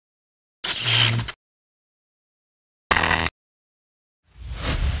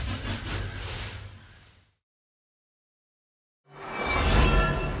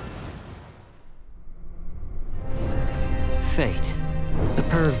Fate, the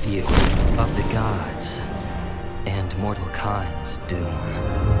purview of the gods, and mortal kind's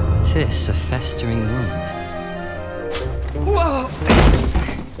doom. 'Tis a festering wound. Whoa!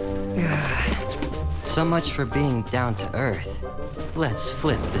 So much for being down to earth. Let's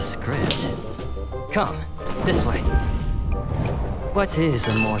flip the script. Come, this way. What is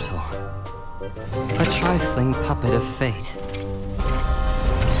a mortal? A trifling puppet of fate.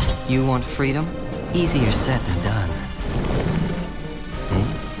 You want freedom? Easier said than done.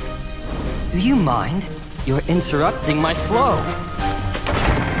 Do you mind? You're interrupting my flow.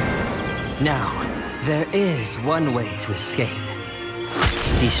 Now, there is one way to escape.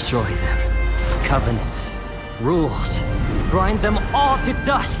 Destroy them. Covenants, rules, grind them all to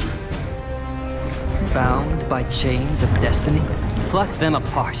dust. Bound by chains of destiny, pluck them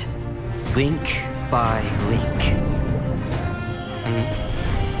apart, link by link.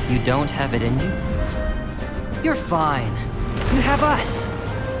 You don't have it in you? You're fine. You have us.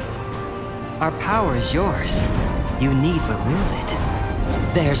 Our power is yours. You need but wield it.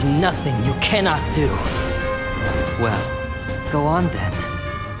 There's nothing you cannot do. Well, go on then.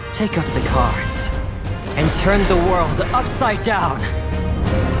 Take up the cards and turn the world upside down.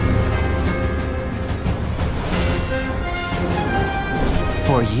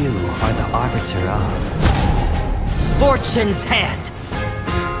 For you are the arbiter of Fortune's hand.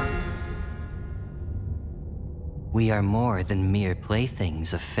 We are more than mere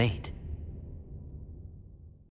playthings of fate.